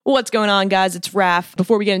What's going on, guys? It's Raph.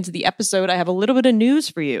 Before we get into the episode, I have a little bit of news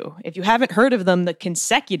for you. If you haven't heard of them, the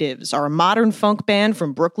Consecutives are a modern funk band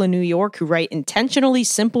from Brooklyn, New York, who write intentionally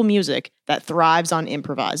simple music that thrives on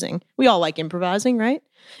improvising. We all like improvising, right?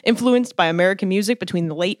 Influenced by American music between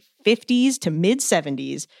the late 50s to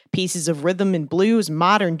mid-70s, pieces of rhythm and blues,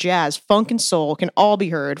 modern jazz, funk, and soul can all be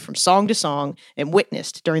heard from song to song and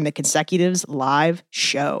witnessed during the Consecutives live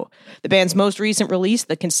show. The band's most recent release,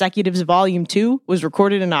 The Consecutives Volume 2, was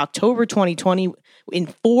recorded in October 2020 in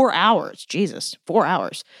 4 hours. Jesus, 4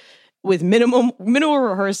 hours. With minimal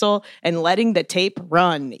rehearsal and letting the tape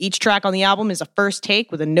run. Each track on the album is a first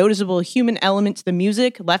take with a noticeable human element to the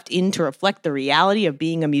music left in to reflect the reality of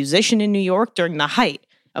being a musician in New York during the height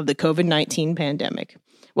of the COVID-19 pandemic.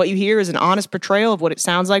 What you hear is an honest portrayal of what it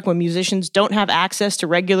sounds like when musicians don't have access to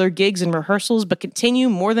regular gigs and rehearsals, but continue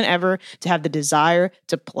more than ever to have the desire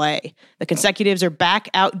to play. The Consecutives are back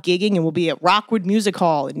out gigging and will be at Rockwood Music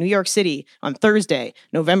Hall in New York City on Thursday,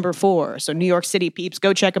 November 4. So New York City peeps,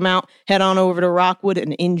 go check them out. Head on over to Rockwood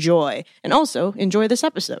and enjoy. And also enjoy this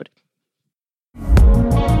episode.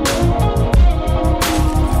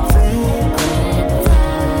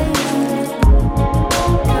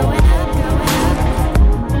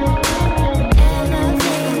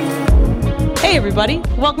 Hey everybody,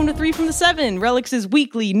 welcome to 3 from the 7, Relix's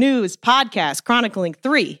weekly news podcast chronicling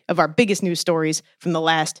 3 of our biggest news stories from the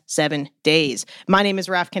last 7 days. My name is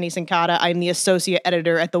Raph Kenny Sincata. I'm the associate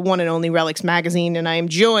editor at the one and only Relix magazine, and I am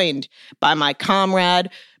joined by my comrade,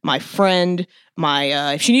 my friend,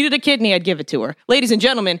 if she needed a kidney, I'd give it to her. Ladies and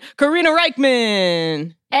gentlemen, Karina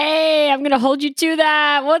Reichman. Hey, I'm going to hold you to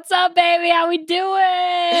that. What's up, baby? How we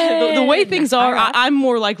doing? The way things are, I'm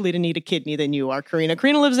more likely to need a kidney than you are, Karina.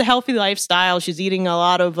 Karina lives a healthy lifestyle. She's eating a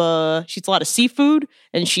lot of seafood,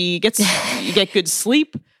 and you get good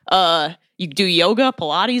sleep. You do yoga,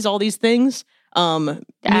 Pilates, all these things.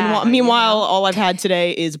 Meanwhile, all I've had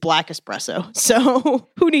today is black espresso. So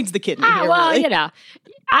who needs the kidney here, really?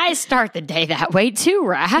 I start the day that way too,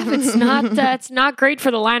 Raph. It's not great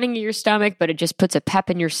for the lining of your stomach, but it just puts a pep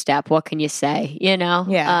in your step. What can you say?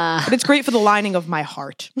 Yeah, but it's great for the lining of my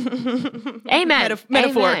heart. Amen.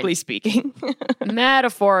 Metaphorically speaking.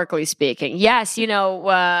 Metaphorically speaking, yes.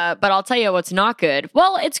 But I'll tell you what's not good.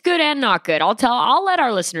 Well, it's good and not good. I'll let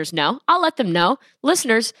our listeners know. I'll let them know,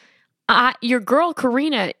 listeners. Your girl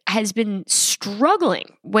Karina has been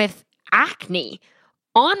struggling with acne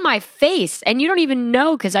on my face, and you don't even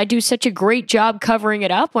know because I do such a great job covering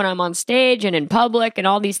it up when I'm on stage and in public and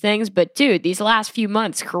all these things. But dude, these last few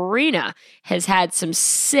months, Karina has had some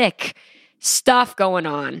sick stuff going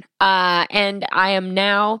on. And I am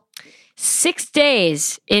now 6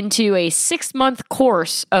 days into a 6-month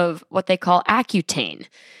course of what they call Accutane.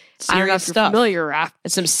 Serious I don't know if stuff. You're familiar, Raph.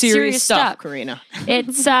 It's some serious stuff, Karina.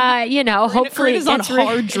 It's, hopefully Karina's on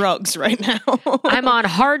hard drugs right now. I'm on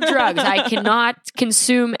hard drugs. I cannot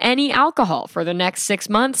consume any alcohol for the next 6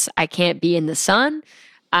 months. I can't be in the sun.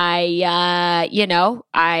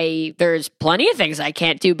 There's plenty of things I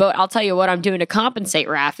can't do, but I'll tell you what I'm doing to compensate,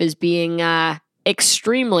 Raph, is being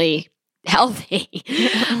extremely healthy.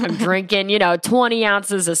 I'm drinking, 20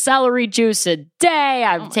 ounces of celery juice a day.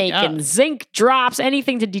 I'm taking zinc drops,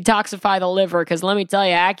 anything to detoxify the liver. Because let me tell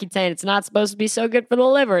you, Accutane, it's not supposed to be so good for the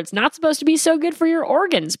liver. It's not supposed to be so good for your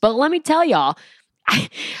organs. But let me tell y'all,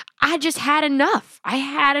 I just had enough. I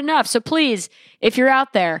had enough. So please, if you're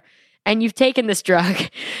out there and you've taken this drug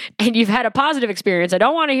and you've had a positive experience, I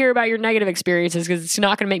don't want to hear about your negative experiences because it's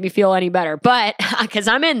not going to make me feel any better. But because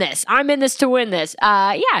I'm in this to win this.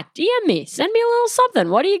 DM me. Send me a little something.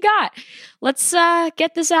 What do you got? Let's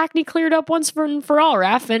get this acne cleared up once for all,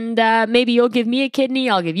 Raph. And maybe you'll give me a kidney.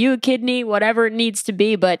 I'll give you a kidney, whatever it needs to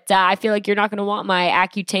be. But I feel like you're not going to want my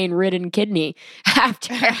Accutane-ridden kidney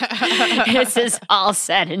after this is all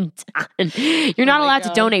said and done. You're not allowed to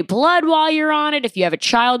donate blood while you're on it. If you have a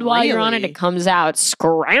child while you're on it, it comes out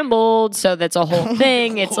scrambled. So that's a whole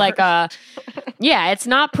thing. It's like it's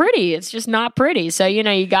not pretty. It's just not pretty. So,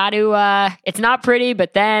 you got to, it's not pretty,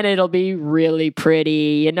 but then it'll be really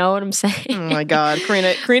pretty. You know what I'm saying? Oh my God,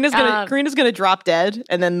 Karina's gonna drop dead,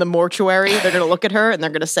 and then the mortuary, they're gonna look at her and they're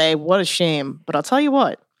gonna say, "What a shame." But I'll tell you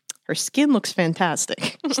what, her skin looks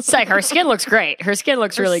fantastic. It's like her skin looks great. Her skin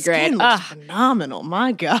looks really great. Skin looks phenomenal.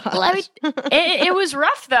 My God. It was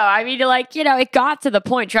rough though. I mean, it got to the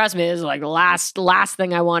point. Trust me, it was like the last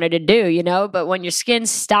thing I wanted to do. But when your skin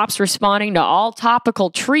stops responding to all topical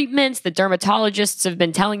treatments, the dermatologists have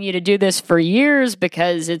been telling you to do this for years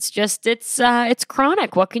because it's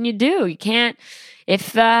chronic. What can you do? You can't.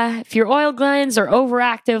 If your oil glands are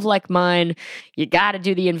overactive like mine, you got to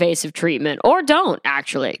do the invasive treatment, or don't.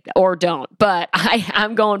 But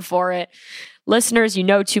I'm going for it. listeners, you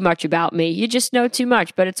know too much about me. You just know too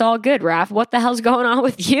much, but it's all good, Raph. What the hell's going on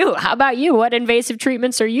with you? How about you? What invasive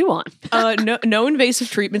treatments are you on? No invasive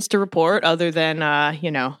treatments to report other than,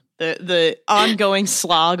 the ongoing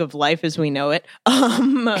slog of life as we know it.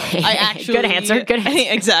 I actually Good answer.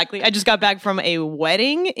 Exactly. I just got back from a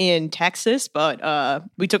wedding in Texas, but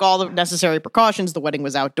we took all the necessary precautions. The wedding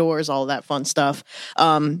was outdoors, all of that fun stuff.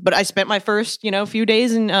 But I spent my first, few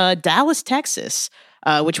days in Dallas, Texas,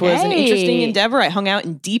 which was an interesting endeavor. I hung out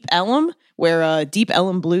in Deep Ellum, where Deep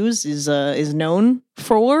Ellum Blues is known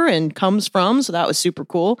for and comes from. So that was super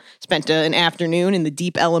cool. Spent an afternoon in the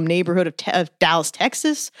Deep Ellum neighborhood of Dallas,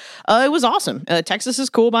 Texas. It was awesome. Texas is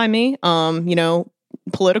cool by me.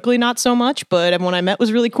 Politically not so much, but everyone I met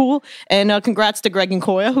was really cool. And congrats to Greg and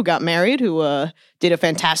Koya, who got married, who did a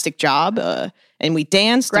fantastic job. And we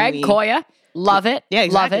danced. Koya. Love it. Yeah,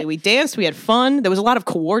 exactly. Love it. We danced. We had fun. There was a lot of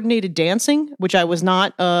coordinated dancing, which I was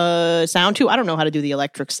not sound to. I don't know how to do the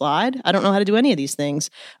electric slide. I don't know how to do any of these things.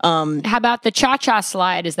 How about the cha-cha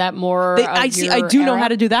slide? Is that more? I do know how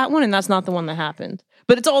to do that one, and that's not the one that happened.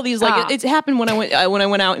 But it's all these it happened when I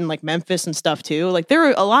went out in like Memphis and stuff too. Like there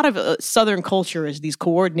are a lot of Southern culture is these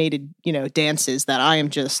coordinated dances that I am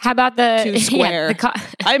just how about the too square.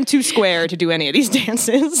 I am too square to do any of these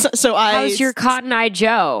dances. So how's your Cotton Eye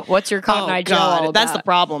Joe? What's your Cotton Eye Joe all about? That's the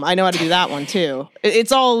problem. I know how to do that one too.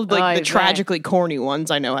 It's all like the tragically corny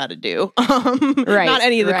ones I know how to do. Right, not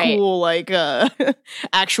any of the cool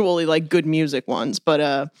actually like good music ones.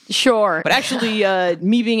 But sure. But actually,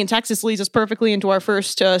 me being in Texas leads us perfectly into our first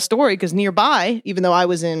story, because nearby, even though I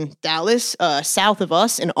was in Dallas, south of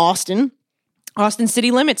us in Austin City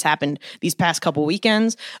Limits happened these past couple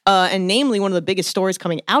weekends. And namely, one of the biggest stories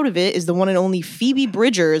coming out of it is the one and only Phoebe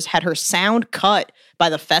Bridgers had her sound cut by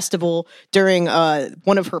the festival during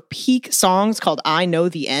one of her peak songs called I Know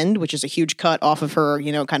the End, which is a huge cut off of her,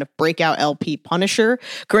 kind of breakout LP Punisher.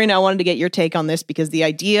 Karina, I wanted to get your take on this because the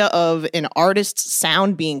idea of an artist's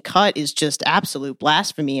sound being cut is just absolute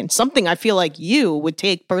blasphemy and something I feel like you would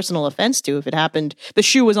take personal offense to if it happened. The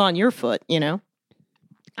shoe was on your foot,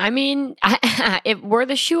 I mean, if were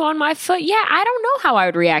the shoe on my foot, yeah, I don't know how I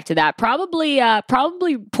would react to that.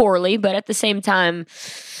 Probably poorly, but at the same time,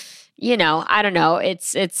 I don't know.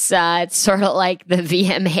 It's sort of like the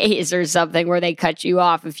VMAs or something where they cut you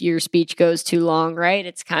off if your speech goes too long, right?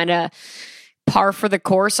 It's kind of par for the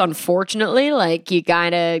course, unfortunately. Like you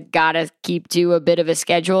kind of gotta keep to a bit of a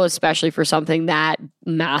schedule, especially for something that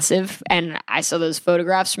massive. And I saw those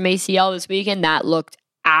photographs from ACL this weekend that looked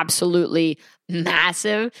absolutely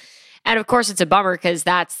massive. And of course, it's a bummer because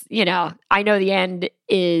that's, I Know the End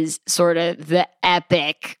is sort of the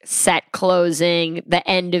epic set closing. The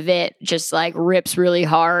end of it just like rips really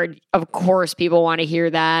hard. Of course, people want to hear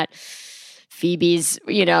that. Phoebe's,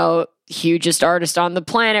 hugest artist on the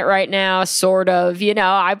planet right now, sort of.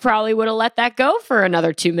 I probably would have let that go for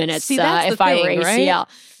another 2 minutes. See, that's if I were ACL. Right?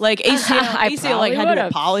 Like ACL had to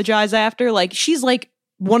apologize after. Like she's like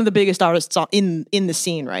one of the biggest artists in the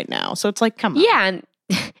scene right now. So it's like, come on. Yeah,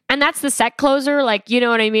 and that's the set closer, like, you know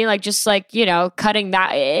what I mean? Like, just like, cutting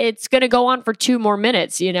that, it's going to go on for 2 more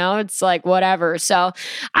minutes, it's like, whatever. So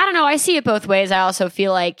I don't know. I see it both ways. I also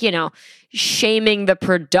feel like, shaming the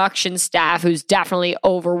production staff who's definitely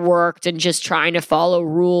overworked and just trying to follow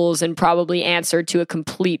rules and probably answer to a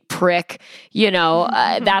complete prick,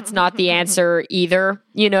 that's not the answer either.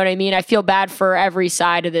 You know what I mean? I feel bad for every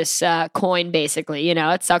side of this coin, basically.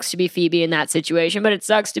 It sucks to be Phoebe in that situation, but it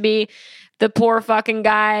sucks to be the poor fucking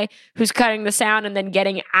guy who's cutting the sound and then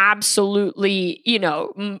getting absolutely,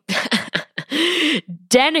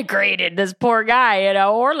 denigrated, this poor guy,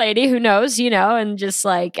 or lady, who knows, and just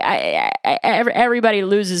like everybody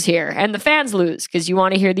loses here, and the fans lose because you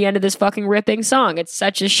want to hear the end of this fucking ripping song. It's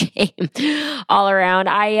such a shame all around.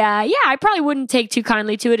 I probably wouldn't take too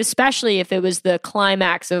kindly to it, especially if it was the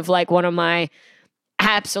climax of like one of my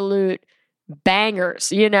absolute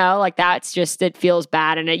bangers, like that's just, it feels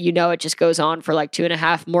bad, and it just goes on for like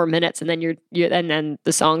 2.5 more minutes, and then you're and then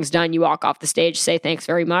the song's done, you walk off the stage, say thanks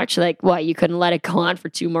very much. Like, what, you couldn't let it go on for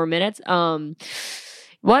 2 more minutes? How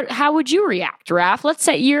would you react, Raph? Let's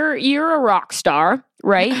say you're a rock star,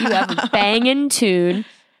 right? You have a banging tune,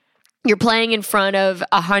 you're playing in front of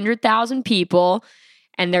 100,000 people,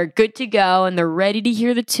 and they're good to go, and they're ready to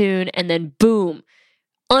hear the tune, and then boom,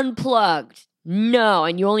 unplugged. No,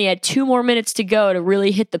 and you only had 2 more minutes to go to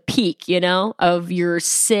really hit the peak, of your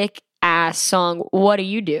sick ass song. What do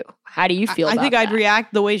you do? How do you feel about that? I think I'd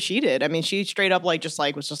react the way she did. I mean, she straight up was just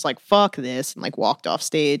like, fuck this, and like walked off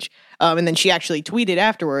stage. And then she actually tweeted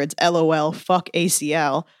afterwards, LOL, fuck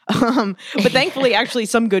ACL. But thankfully, actually,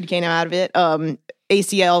 some good came out of it.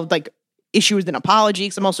 ACL, like, issued an apology,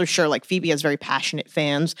 because I'm also sure like Phoebe has very passionate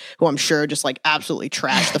fans who I'm sure just like absolutely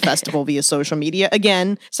trash the festival via social media.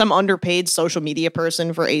 Again, some underpaid social media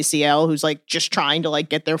person for ACL who's like just trying to like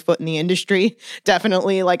get their foot in the industry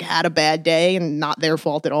definitely like had a bad day and not their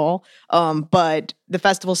fault at all. But the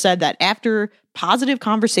festival said that after positive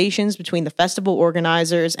conversations between the festival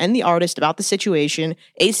organizers and the artist about the situation,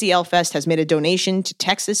 ACL Fest has made a donation to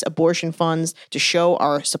Texas Abortion Funds to show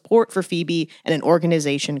our support for Phoebe and an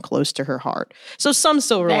organization close to her heart. So some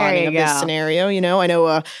silver lining of this scenario, you know. I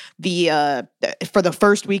know for the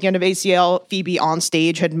first weekend of ACL, Phoebe on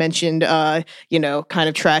stage had mentioned, you know, kind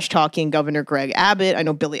of trash talking Governor Greg Abbott. I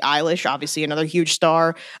know Billie Eilish, obviously another huge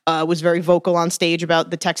star, was very vocal on stage about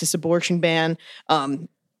the Texas abortion ban.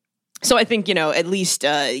 So I think, you know, at least,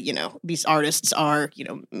 you know, these artists are, you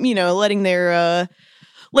know, letting their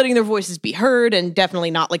voices be heard, and definitely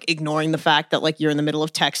not like ignoring the fact that like you're in the middle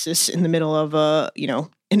of Texas, in the middle of, you know,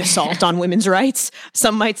 an assault on women's rights.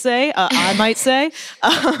 Some might say, I might say.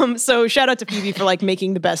 So shout out to Phoebe for like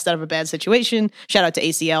making the best out of a bad situation. Shout out to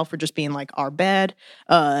ACL for just being like our bad.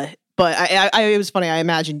 But it was funny. I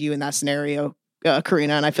imagined you in that scenario,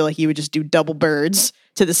 Karina, and I feel like you would just do double birds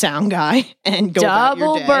to the sound guy and go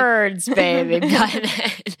double birds, baby.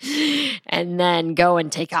 And then go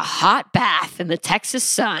and take a hot bath in the Texas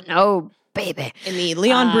sun. Oh, baby. In the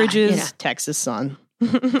Leon Bridges, Texas sun.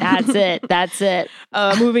 That's it.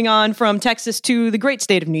 Moving on from Texas to the great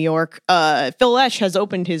state of New York, Phil Lesh has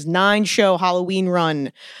opened his 9-show Halloween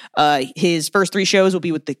run. His first 3 shows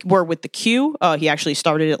were with the Q. He actually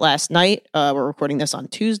started it last night. We're recording this on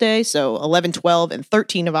Tuesday, so 11, 12, and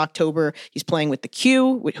 13 of October, he's playing with the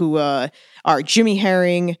Q, who are Jimmy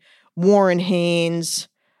Herring, Warren Haynes.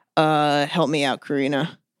 Help me out,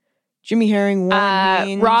 Karina. Jimmy Herring, Warren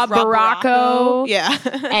Haynes, Rob Baracco, yeah,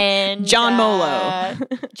 and John Molo.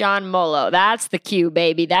 John Molo. That's the Q,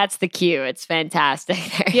 baby. That's the Q. It's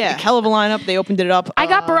fantastic. Yeah, hell of a lineup. They opened it up. I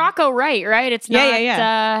got Baracco right? It's not.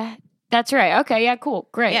 Yeah. That's right. Okay, yeah, cool.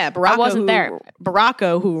 Great. Yeah, Baracco, I wasn't there.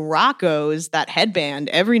 Baracco, who rockos that headband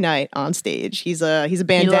every night on stage. He's a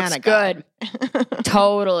bandana guy. Good.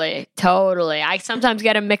 Totally. I sometimes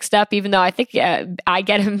get him mixed up, even though I think I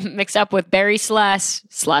get him mixed up with Barry Sless.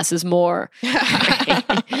 Sless is more.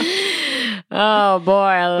 Oh boy,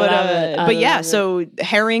 I love it. But yeah, so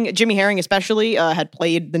Jimmy Herring especially had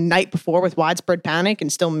played the night before with Widespread Panic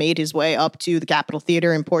and still made his way up to the Capitol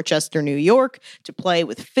Theater in Portchester, New York to play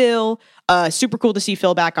with Phil. Super cool to see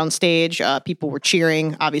Phil back on stage. People were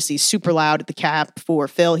cheering, obviously super loud at the Cap for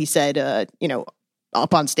Phil. He said, you know,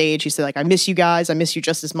 up on stage, he said, like, I miss you guys. I miss you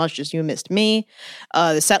just as much as you missed me.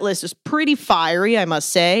 The set list is pretty fiery, I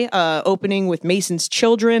must say. Opening with Mason's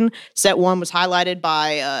Children. Set 1 was highlighted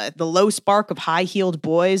by the low spark of High-Heeled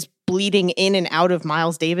Boys bleeding in and out of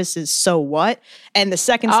Miles Davis's So What. And the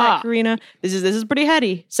second set, Karina, this is pretty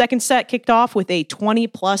heady. Second set kicked off with a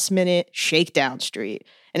 20-plus minute Shakedown Street.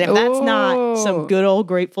 And if that's not some good old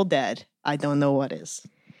Grateful Dead, I don't know what is.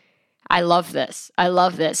 I love this.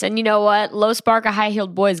 And you know what? Low Spark of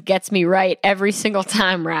High-Heeled Boys gets me right every single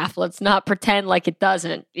time, Raph. Let's not pretend like it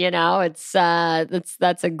doesn't. You know, it's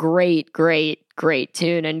that's a great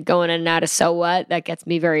tune. And going in and out of So What, that gets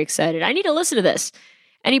me very excited. I need to listen to this.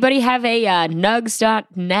 Anybody have a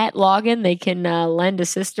nugs.net login they can lend a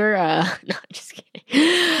sister? No, just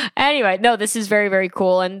kidding. Anyway, no, this is very, very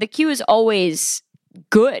cool. And the Q is always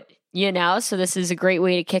good, you know? So this is a great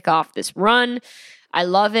way to kick off this run. I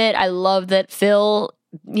love it. I love that Phil,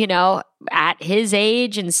 you know, at his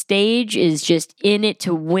age and stage is just in it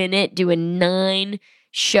to win it, doing 9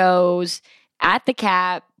 shows at the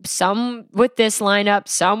Cap, some with this lineup,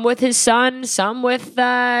 some with his son, some with,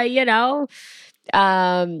 you know,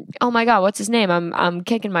 oh my God, what's his name? I'm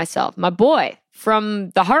kicking myself. My boy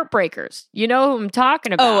from the Heartbreakers. You know who I'm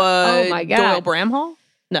talking about. Oh my God. Doyle Bramhall?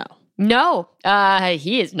 No,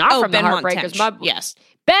 he is not from the Heartbreakers. Yes.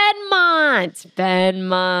 Benmont.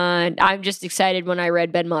 I'm just excited when I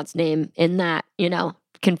read Benmont's name in that, you know,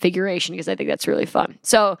 configuration because I think that's really fun.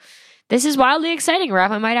 So this is wildly exciting,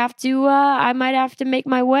 Raph. I might have to make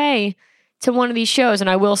my way to one of these shows. And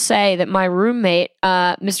I will say that my roommate,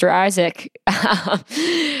 Mr. Isaac,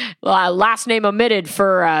 last name omitted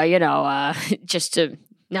for, no,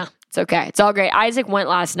 it's okay. It's all great. Isaac went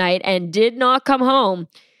last night and did not come home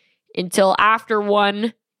until after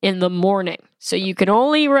 1 in the morning. So you can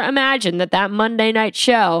only imagine that Monday night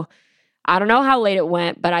show, I don't know how late it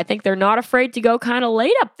went, but I think they're not afraid to go kind of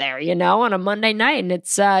late up there, you know, on a Monday night. And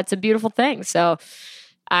it's a beautiful thing. So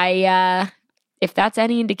if that's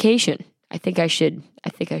any indication, I think I should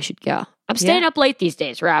go. I'm staying up late these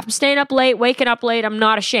days, Raph. I'm staying up late, waking up late. I'm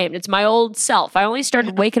not ashamed. It's my old self. I only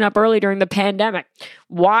started waking up early during the pandemic.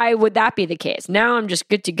 Why would that be the case? Now I'm just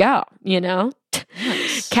good to go, you know?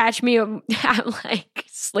 Nice. Catch me, I'm like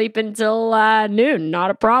sleeping till noon. Not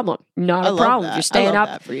a problem. Not a problem. If you're staying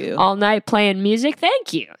up for you. all night playing music,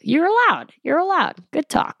 thank you. You're allowed. You're allowed. Good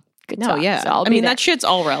talk. No, yeah. So I mean, that shit's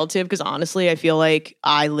all relative because honestly, I feel like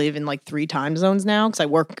I live in like 3 time zones now because I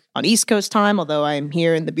work on East Coast time, although I'm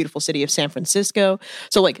here in the beautiful city of San Francisco.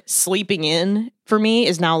 So like sleeping in for me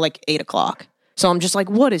is now like 8 o'clock. So I'm just like,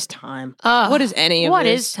 what is time? What is any of this? What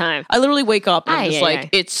is time? I literally wake up and I'm just like,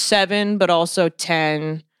 it's 7, but also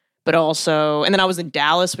 10, but also, and then I was in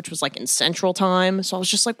Dallas, which was like in Central Time. So I was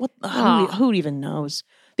just like, what? Who even knows?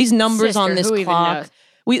 These numbers on this clock.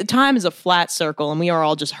 Time is a flat circle, and we are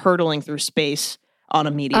all just hurtling through space on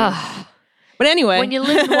a meteor. But anyway, when you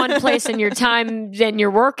live in one place and your time, then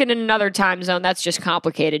you're working in another time zone. That's just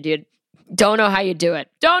complicated, dude. Don't know how you do it.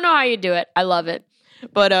 I love it.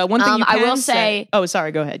 But one thing I will say. Oh,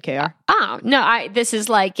 sorry. Go ahead, KR. Oh no, this is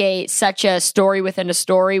like such a story within a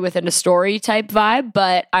story within a story type vibe.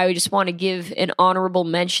 But I just want to give an honorable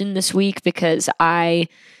mention this week because I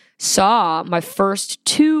saw my first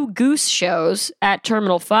 2 Goose shows at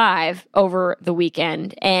Terminal 5 over the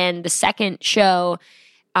weekend, and the second show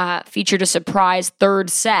featured a surprise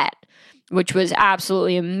 3rd set, which was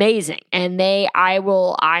absolutely amazing. And I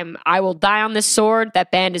will die on this sword.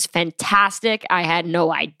 That band is fantastic. I had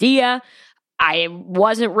no idea. I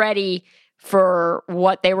wasn't ready for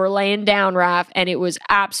what they were laying down, Raph, and it was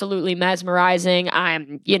absolutely mesmerizing.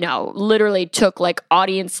 Literally took like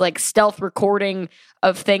audience, like stealth recording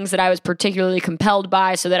of things that I was particularly compelled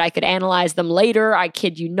by so that I could analyze them later. I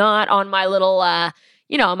kid you not, on my little, my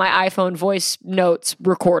iPhone voice notes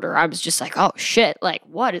recorder. I was just like, oh shit, like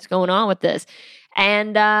what is going on with this?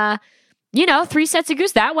 And, 3 sets of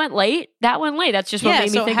Goose. That went late. That's just what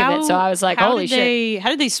made me think of it. So I was like, holy shit. How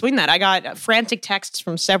did they swing that? I got frantic texts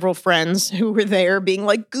from several friends who were there being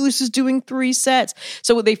like, Goose is doing 3 sets.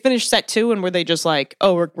 So they finished set 2 and were they just like,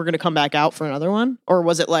 oh, we're going to come back out for another one? Or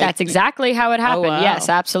was it like... That's exactly how it happened. Oh, wow. Yes,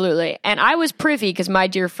 absolutely. And I was privy because my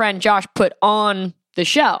dear friend Josh put on the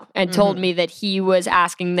show and told me that he was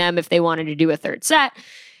asking them if they wanted to do a 3rd set.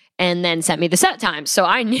 And then sent me the set time. So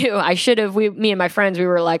I knew I should have, me and my friends, we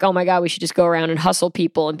were like, oh my God, we should just go around and hustle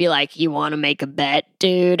people and be like, you want to make a bet?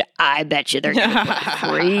 Dude, I bet you they're going to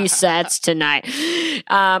play 3 sets tonight.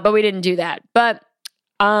 But we didn't do that. But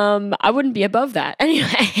I wouldn't be above that.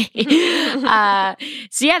 Anyway.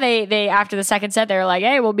 So yeah, they after the second set, they were like,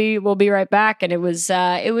 hey, we'll be right back. And it was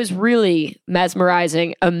really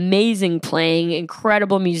mesmerizing, amazing playing,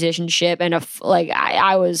 incredible musicianship. And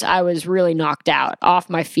I was really knocked out off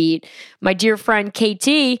my feet. My dear friend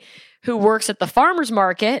KT, who works at the farmer's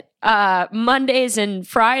market, Mondays and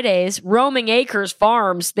Fridays, Roaming Acres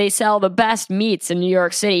Farms, they sell the best meats in New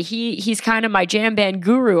York City. He's kind of my jam band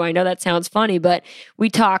guru. I know that sounds funny, but we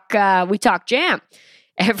talk jam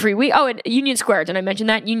every week. Oh, and Union Square. Did I mention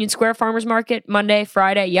that? Union Square Farmers Market, Monday,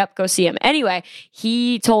 Friday. Yep, go see him. Anyway,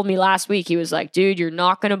 he told me last week, he was like, dude, you're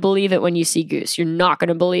not going to believe it when you see Goose. You're not going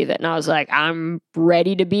to believe it. And I was like, I'm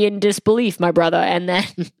ready to be in disbelief, my brother. And then...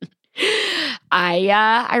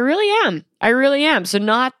 I really am. So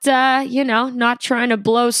not trying to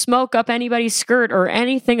blow smoke up anybody's skirt or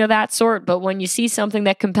anything of that sort. But when you see something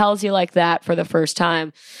that compels you like that for the first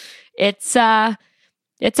time, it's a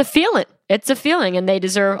feeling. It's a feeling, and they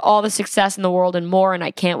deserve all the success in the world and more. And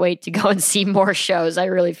I can't wait to go and see more shows. I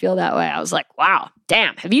really feel that way. I was like, wow,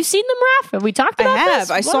 damn. Have you seen them, Raph? Have we talked about this?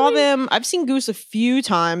 I saw them. I've seen Goose a few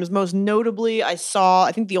times. Most notably, I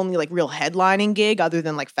think the only like real headlining gig other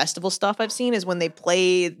than like festival stuff I've seen is when they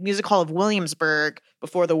played Music Hall of Williamsburg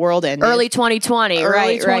before the world ended. Early 2020.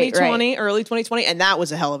 Early 2020. And that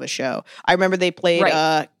was a hell of a show. I remember they played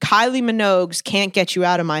Kylie Minogue's Can't Get You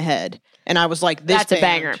Out of My Head. And I was like, this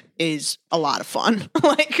banger is a lot of fun.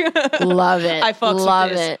 Like, love it. I fucks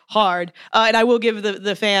with this hard. And I will give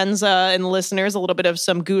the fans and the listeners a little bit of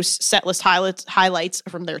some Goose setlist highlights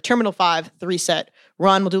from their Terminal 5 3-set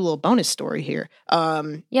run. We'll do a little bonus story here.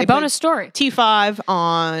 Bonus story. T5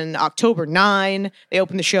 on October 9. They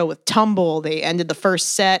opened the show with Tumble. They ended the first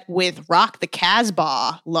set with Rock the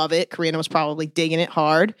Casbah. Love it. Karina was probably digging it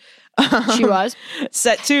hard. She was.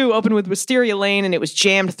 Set 2 opened with Wisteria Lane, and it was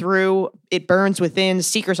jammed through It Burns Within,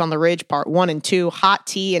 Seekers on the Ridge, Part 1 and 2, Hot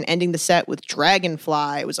Tea, and ending the set with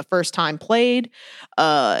Dragonfly. It was the first time played.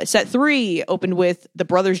 Set 3 opened with the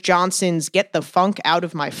Brothers Johnson's Get the Funk Out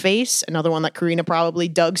of My Face, another one that Karina probably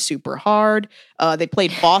dug super hard. They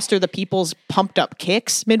played Foster the People's Pumped Up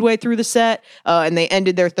Kicks midway through the set, and they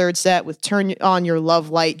ended their third set with Turn On Your Love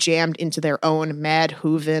Light jammed into their own Mad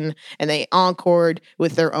Hooven, and they encored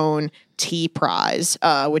with their own Tea Prize,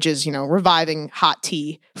 which is, reviving Hot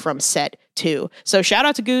Tea from set 2. So shout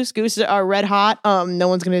out to Goose. Goose are red hot. No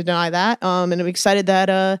one's going to deny that. And I'm excited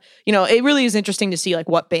that, it really is interesting to see like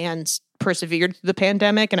what bands persevered through the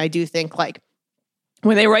pandemic. And I do think like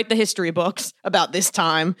when they write the history books about this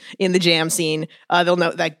time in the jam scene, they'll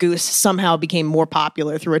note that Goose somehow became more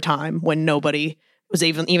popular through a time when nobody was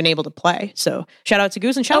even able to play. So shout out to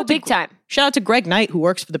Goose, and shout out to Greg Knight, who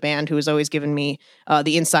works for the band, who has always given me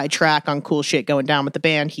the inside track on cool shit going down with the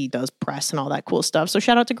band. He does press and all that cool stuff. So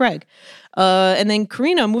shout out to Greg. And then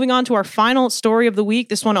Karina, moving on to our final story of the week.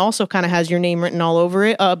 This one also kind of has your name written all over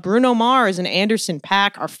it. Bruno Mars and Anderson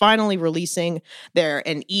 .Paak are finally releasing their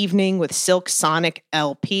An Evening with Silk Sonic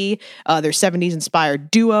LP. Their 70s inspired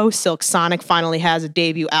duo, Silk Sonic, finally has a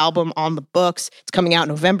debut album on the books. It's coming out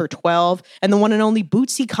November 12th. And the one and only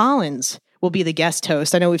Bootsy Collins will be the guest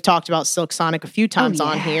host. I know we've talked about Silk Sonic a few times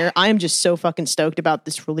on here. I am just so fucking stoked about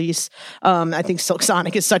this release. I think Silk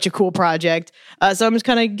Sonic is such a cool project. So I'm just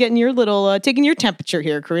kind of getting your little, taking your temperature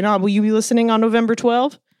here, Karina. Will you be listening on November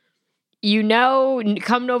 12th?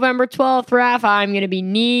 Come November 12th, Raph, I'm going to be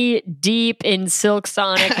knee deep in Silk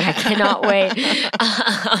Sonic. I cannot wait.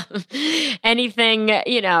 Anything,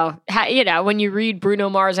 when you read Bruno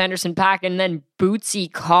Mars, Anderson .Paak, and then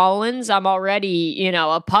Bootsy Collins, I'm already,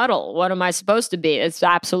 a puddle. What am I supposed to be? It's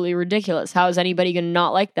absolutely ridiculous. How is anybody going to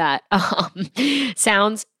not like that?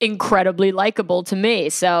 Sounds incredibly likable to me.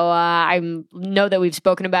 So I know that we've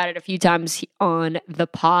spoken about it a few times on the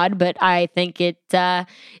pod, but I think it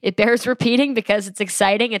bears repeating because it's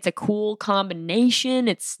exciting. It's a cool combination.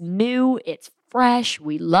 It's new. It's fresh.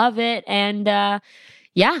 We love it. And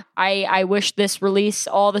I wish this release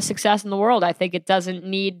all the success in the world. I think it doesn't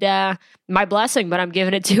need my blessing, but I'm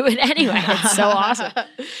giving it to it anyway. It's so awesome.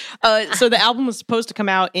 So the album was supposed to come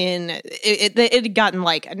out it had gotten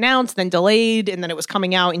like announced, then delayed, and then it was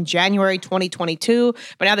coming out in January 2022.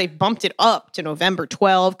 But now they've bumped it up to November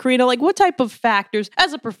 12th. Karina, like what type of factors,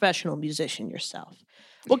 as a professional musician yourself,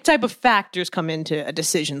 what type of factors come into a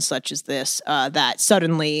decision such as this that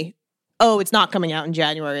suddenly, it's not coming out in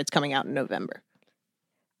January, it's coming out in November?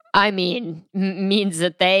 I mean, means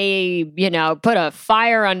that they, put a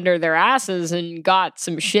fire under their asses and got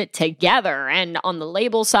some shit together. And on the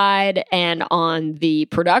label side and on the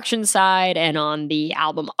production side and on the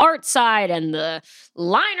album art side and the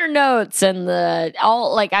liner notes and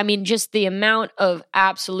just the amount of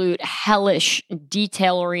absolute hellish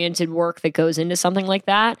detail-oriented work that goes into something like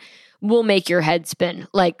that will make your head spin.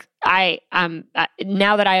 Like now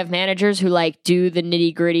that I have managers who do the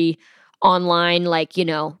nitty-gritty online,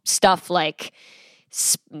 stuff like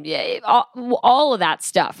all of that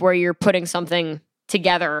stuff where you're putting something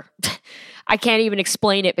together. I can't even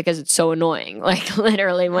explain it because it's so annoying. Like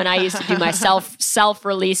literally when I used to do my self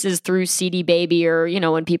releases through CD Baby, or,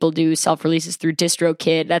 when people do self releases through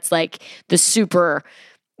DistroKid, that's like the super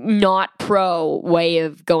not pro way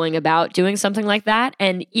of going about doing something like that.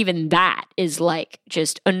 And even that is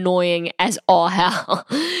just annoying as all hell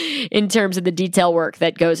in terms of the detail work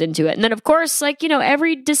that goes into it. And then of course,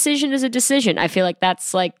 every decision is a decision. I feel like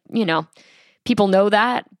that's people know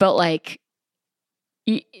that, but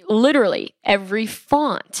literally every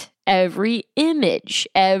font, every image,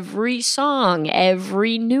 every song,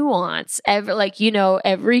 every nuance,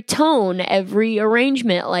 every tone, every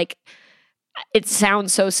arrangement, it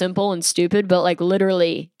sounds so simple and stupid, but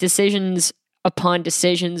literally decisions upon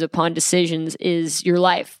decisions upon decisions is your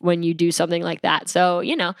life when you do something like that. So,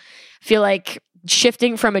 I feel like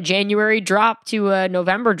shifting from a January drop to a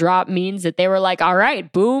November drop means that they were like, all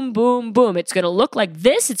right, boom, boom, boom. It's going to look like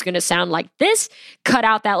this. It's going to sound like this. Cut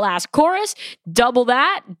out that last chorus, double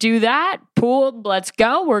that, do that, pool, let's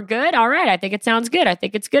go. We're good. All right. I think it sounds good. I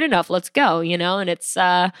think it's good enough. Let's go, and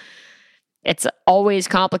it's always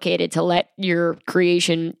complicated to let your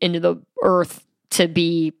creation into the earth to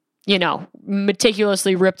be,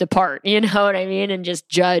 meticulously ripped apart, you know what I mean? And just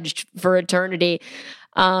judged for eternity.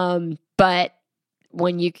 But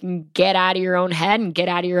when you can get out of your own head and get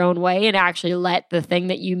out of your own way and actually let the thing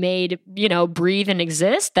that you made, breathe and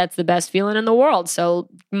exist, that's the best feeling in the world. So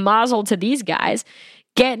mazel to these guys,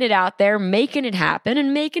 getting it out there, making it happen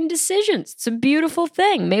and making decisions. It's a beautiful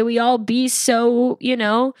thing. May we all be so,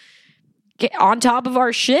 get on top of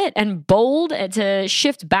our shit and bold and to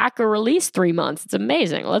shift back a release 3 months. It's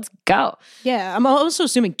amazing. Let's go. Yeah, I'm also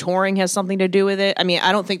assuming touring has something to do with it. I mean,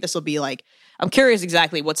 I don't think this will be like, I'm curious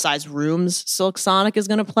exactly what size rooms Silk Sonic is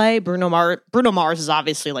going to play. Bruno Mars is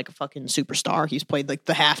obviously like a fucking superstar. He's played like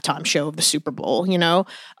the halftime show of the Super Bowl, you know?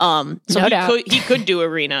 So No doubt. he could do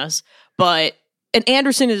arenas, but and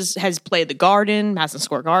Anderson has played the Garden, Madison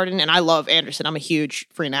Square Garden, and I love Anderson. I'm a huge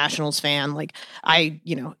Free Nationals fan. Like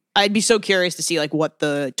I'd be so curious to see like what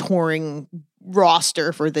the touring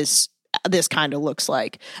roster for this kind of looks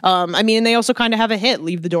like. I mean, they also kind of have a hit.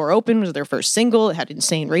 Leave the Door Open was their first single. It had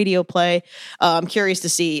insane radio play. I'm curious to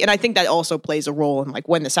see, and I think that also plays a role in like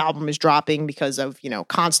when this album is dropping because of, you know,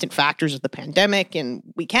 constant factors of the pandemic and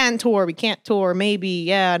we can tour, we can't tour, maybe,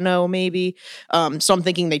 yeah, no, maybe. So I'm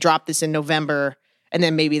thinking they drop this in November and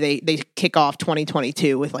then maybe they kick off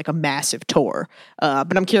 2022 with like a massive tour.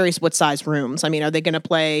 But I'm curious what size rooms. I mean, are they going to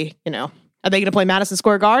play, Madison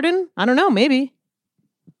Square Garden? I don't know, maybe.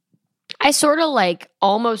 I sort of like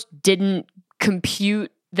almost didn't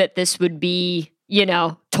compute that this would be, you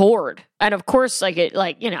know, toured. And of course, it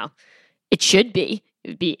should be. It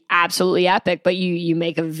would be absolutely epic. But you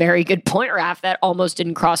make a very good point, Raph, that almost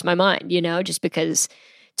didn't cross my mind, you know, just because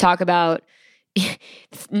talk about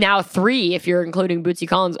now 3, if you're including Bootsy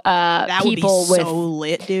Collins, that people would be with so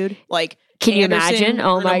lit, dude. Like, can you Anderson, imagine?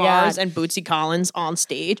 Oh Bruno my Mars God. and Bootsy Collins on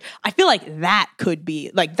stage. I feel like that could be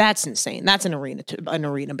like that's insane. That's an arena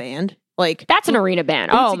band. Like That's an arena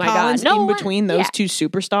band. Bootsy Oh my Collins God. in between those two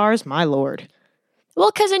superstars, my lord. Well,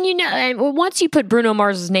 because then, you know, once you put Bruno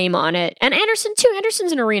Mars's name on it, and Anderson too,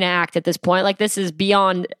 Anderson's an arena act at this point. Like, this is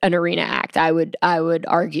beyond an arena act, I would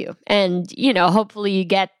argue. And, you know, hopefully you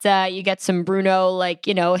get some Bruno, like,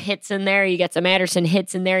 you know, hits in there. You get some Anderson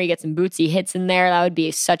hits in there. You get some Bootsy hits in there. That would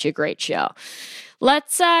be such a great show.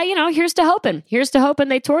 Let's, here's to hoping. Here's to hoping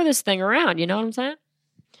they tour this thing around. You know what I'm saying?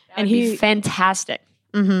 That'd be fantastic.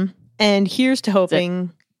 Mm-hmm. And here's to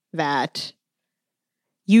hoping that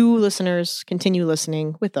you listeners continue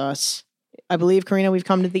listening with us. I believe, Karina, we've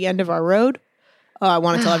come to the end of our road. I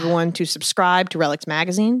want to tell everyone to subscribe to Relics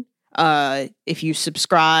Magazine. If you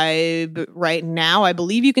subscribe right now, I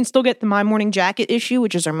believe you can still get the My Morning Jacket issue,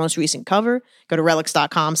 which is our most recent cover. Go to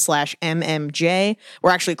relics.com/MMJ.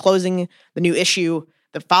 We're actually closing the new issue,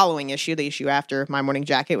 the following issue, the issue after My Morning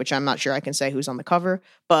Jacket, which I'm not sure I can say who's on the cover,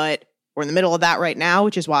 but we're in the middle of that right now,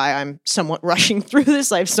 which is why I'm somewhat rushing through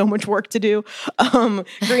this. I have so much work to do.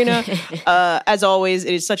 Karina, as always,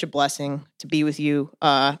 it is such a blessing to be with you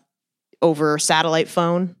over satellite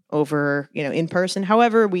phone, over, in person.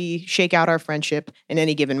 However, we shake out our friendship in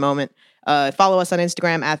any given moment. Follow us on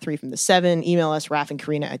Instagram at 3from7. Email us,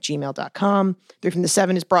 raffandkarina@gmail.com.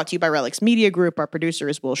 3from7 is brought to you by Relics Media Group. Our producer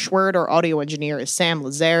is Will Schwerd. Our audio engineer is Sam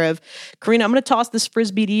Lazarev. Karina, I'm going to toss this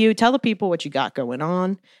Frisbee to you. Tell the people what you got going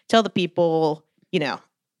on. Tell the people, you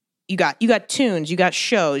got tunes, you got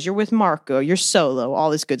shows, you're with Marco, you're solo, all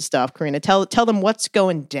this good stuff. Karina, tell them what's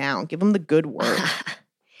going down. Give them the good word.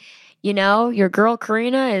 You know, your girl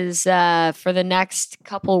Karina is for the next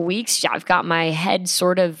couple weeks. I've got my head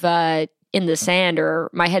sort of in the sand, or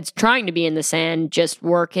my head's trying to be in the sand, just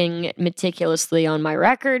working meticulously on my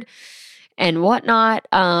record and whatnot.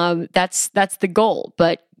 That's the goal.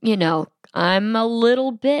 But, I'm a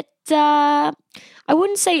little bit, I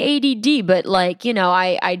wouldn't say ADD, but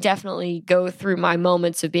I definitely go through my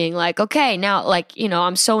moments of being like, okay, now,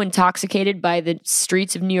 I'm so intoxicated by the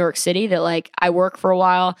streets of New York City that I work for a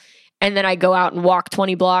while and then I go out and walk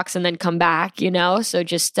 20 blocks and then come back, So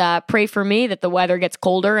just pray for me that the weather gets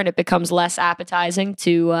colder and it becomes less appetizing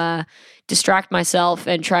to distract myself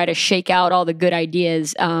and try to shake out all the good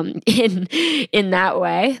ideas in that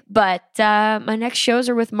way. But my next shows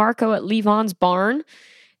are with Marco at Levon's Barn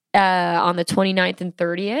on the 29th and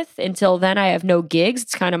 30th. Until then, I have no gigs.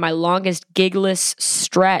 It's kind of my longest gigless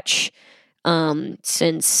stretch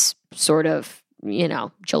since sort of,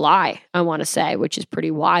 July, I want to say, which is pretty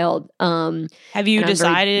wild. Have you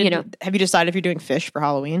decided? Have you decided if you're doing Fish for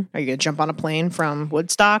Halloween? Are you going to jump on a plane from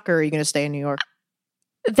Woodstock, or are you going to stay in New York?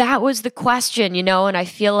 That was the question, and I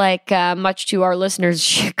feel like much to our listeners'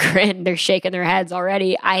 chagrin, they're shaking their heads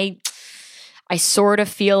already. I sort of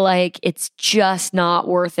feel like it's just not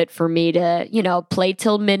worth it for me to, play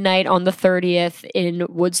till midnight on the 30th in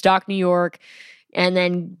Woodstock, New York, and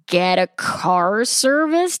then get a car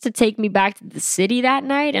service to take me back to the city that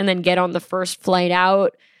night, and then get on the first flight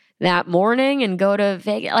out that morning and go to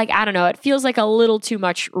Vegas. Like, I don't know. It feels like a little too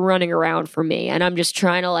much running around for me. And I'm just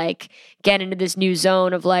trying to like get into this new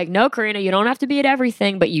zone of like, no, Karina, you don't have to be at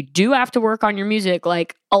everything, but you do have to work on your music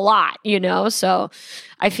like a lot, you know? So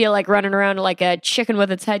I feel like running around like a chicken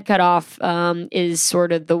with its head cut off is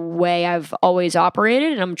sort of the way I've always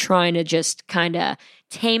operated. And I'm trying to just kind of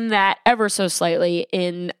tame that ever so slightly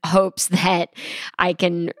in hopes that I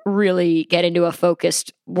can really get into a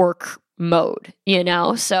focused work mode, you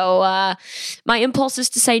know? So my impulse is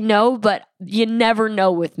to say no, but you never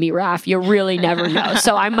know with me, Raph. You really never know.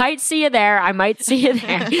 So I might see you there. I might see you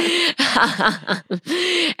there.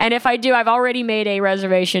 And if I do, I've already made a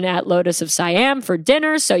reservation at Lotus of Siam for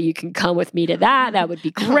dinner, so you can come with me to that. That would be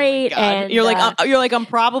great. And you're like, I'm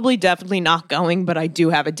probably definitely not going, but I do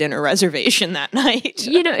have a dinner reservation that night.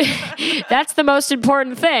 You know, that's the most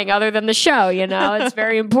important thing other than the show, you know? It's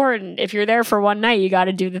very important. If you're there for one night, you got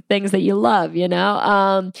to do the things that you love, you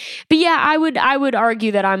know? But yeah, I would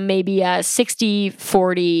argue that I'm maybe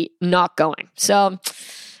 60-40 not going. So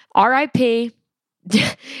RIP.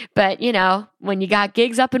 But, you know, when you got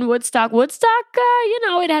gigs up in Woodstock, you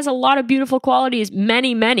know, it has a lot of beautiful qualities.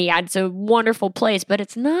 Many. It's a wonderful place, but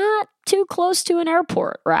it's not too close to an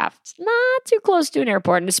airport, Raph. It's not too close to an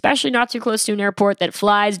airport, and especially not too close to an airport that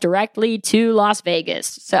flies directly to Las Vegas.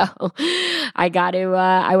 So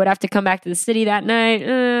I would have to come back to the city that night.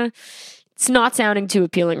 It's not sounding too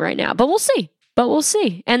appealing right now, but we'll see.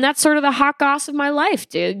 And that's sort of the hot goss of my life,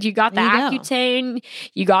 dude. You got the Accutane,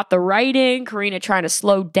 you got the writing, Karina trying to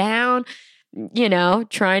slow down, you know,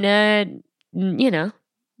 trying to, you know,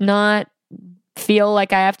 not feel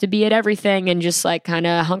like I have to be at everything and just like kind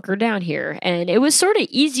of hunker down here. And it was sort of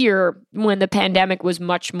easier when the pandemic was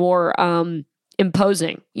much more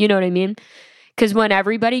imposing. You know what I mean? Because when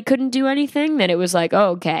everybody couldn't do anything, then it was like,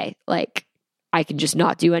 oh, okay, like I can just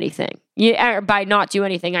not do anything. Yeah, by not do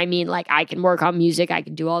anything, I mean like I can work on music, I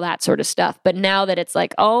can do all that sort of stuff. But now that it's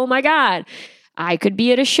like, oh my God, I could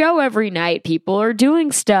be at a show every night. People are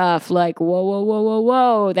doing stuff like,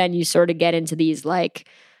 whoa. Then you sort of get into these like,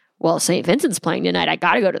 well, St. Vincent's playing tonight. I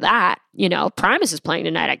got to go to that. You know, Primus is playing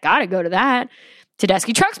tonight. I got to go to that.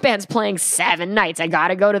 Tedeschi Trucks Band's playing 7 nights. I got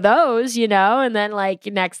to go to those, you know? And then like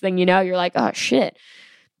next thing you know, you're like, oh shit,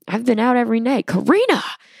 I've been out every night. Karina,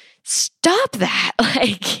 stop that.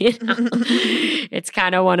 Like, you know, it's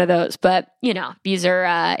kind of one of those, but you know, these are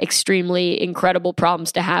extremely incredible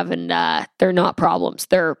problems to have. And they're not problems.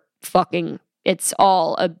 They're it's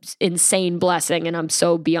all an insane blessing. And I'm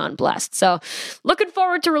so beyond blessed. So looking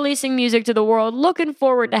forward to releasing music to the world, looking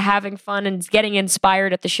forward to having fun and getting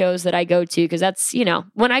inspired at the shows that I go to. Cause that's, you know,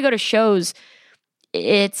 when I go to shows,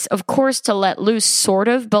 it's of course to let loose sort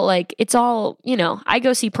of, but like, it's all, you know, I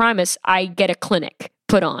go see Primus, I get a clinic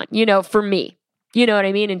put on, you know, for me, you know what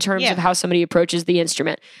I mean? In terms of how somebody approaches the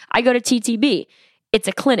instrument. I go to TTB. It's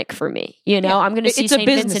a clinic for me. You know, I'm going to see St.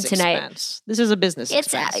 Vincent tonight. Expense. This is a business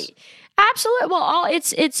expense. Absolutely. Well,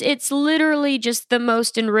 it's literally just the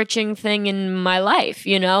most enriching thing in my life,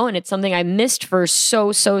 you know, and it's something I missed for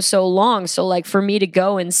so long. So like for me to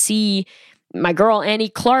go and see my girl Annie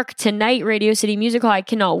Clark tonight, Radio City Music Hall, I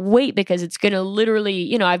cannot wait because it's going to literally,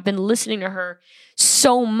 you know, I've been listening to her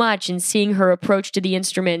so much and seeing her approach to the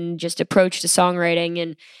instrument and just approach to songwriting.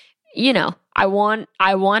 And, you know, I want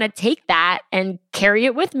to take that and carry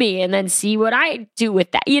it with me and then see what I do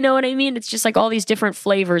with that. You know what I mean? It's just like all these different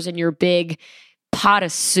flavors in your big pot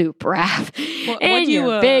of soup, Raph.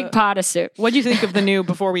 Big pot of soup. What do you think of the new,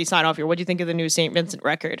 before we sign off here, what do you think of the new St. Vincent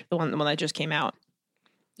record? The one that just came out.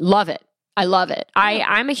 Love it. I love it.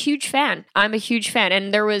 I'm a huge fan.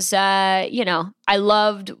 And there was, you know, I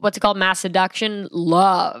loved, what's it called? Mass Seduction.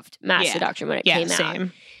 Loved Mass Seduction when it came out.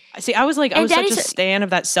 See, I was such a stan of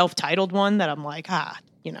that self-titled one that I'm like,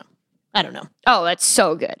 you know, I don't know. Oh, it's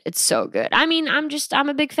so good. It's so good. I mean, I'm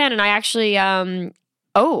a big fan. And I actually,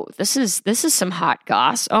 this is some hot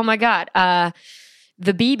goss. Oh my God. The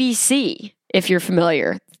BBC, if you're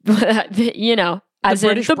familiar, you know, as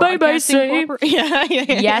in the BBC. Yeah.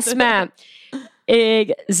 Yes, ma'am.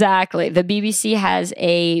 Exactly. The BBC has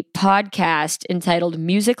a podcast entitled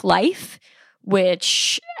Music Life,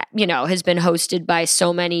 which, you know, has been hosted by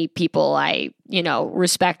so many people I, you know,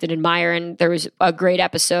 respect and admire. And there was a great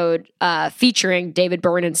episode featuring David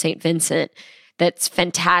Byrne and St. Vincent that's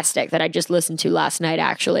fantastic that I just listened to last night,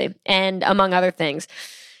 actually, and among other things.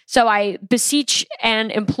 So I beseech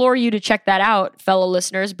and implore you to check that out, fellow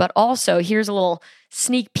listeners. But also, here's a little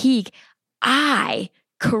sneak peek.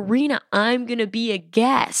 Karina, I'm going to be a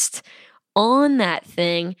guest on that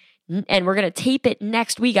thing and we're going to tape it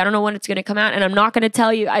next week. I don't know when it's going to come out, and I'm not going to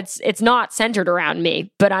tell you. It's not centered around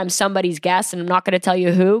me, but I'm somebody's guest, and I'm not going to tell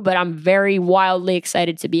you who, but I'm very wildly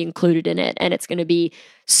excited to be included in it, and it's going to be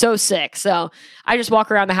so sick. So I just walk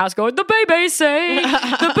around the house going, the baby say,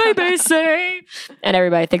 the baby say, and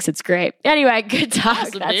everybody thinks it's great. Anyway, good talk.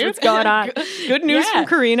 Awesome, That's dude. what's going on. Good news from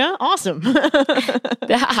Karina. Awesome.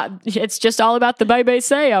 It's just all about the baby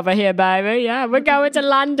say over here, baby. Yeah, we're going to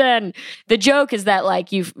London. The joke is that, like,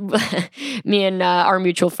 me and our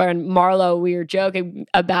mutual friend Marlo, we were joking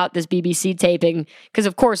about this BBC taping because,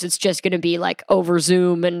 of course, it's just going to be like over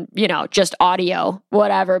Zoom and, you know, just audio,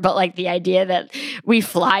 whatever. But like the idea that we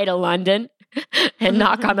fly to London and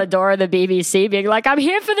knock on the door of the BBC being like, I'm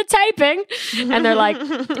here for the taping. And they're like,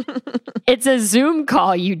 it's a Zoom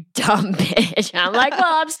call, you dumb bitch. I'm like,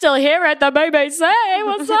 well, I'm still here at the BBC.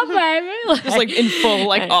 What's up, baby? Just like in full,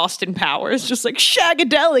 like Austin Powers, just like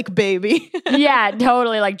shagadelic, baby. Yeah,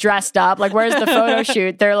 totally, like dressed up. Like, where's the photo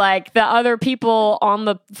shoot? They're like, the other people on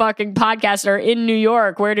the fucking podcast are in New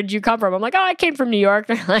York. Where did you come from? I'm like, oh, I came from New York.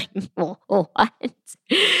 They're like, well, what?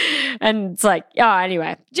 And it's like, oh,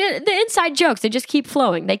 anyway, the inside jokes, they just keep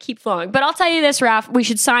flowing. They keep flowing. But I'll tell you this, Raph, we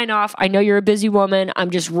should sign off. I know you're a busy woman.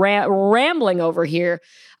 I'm just rambling over here.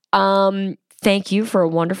 Thank you for a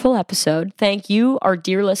wonderful episode. Thank you, our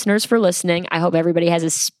dear listeners, for listening. I hope everybody has a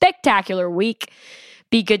spectacular week.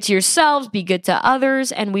 Be good to yourselves, be good to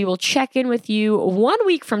others, and we will check in with you 1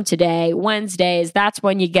 week from today, Wednesdays. That's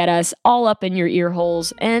when you get us all up in your ear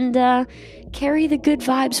holes. And carry the good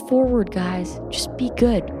vibes forward, guys. Just be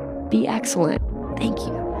good. Be excellent. Thank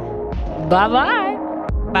you. Bye-bye.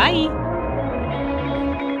 Bye.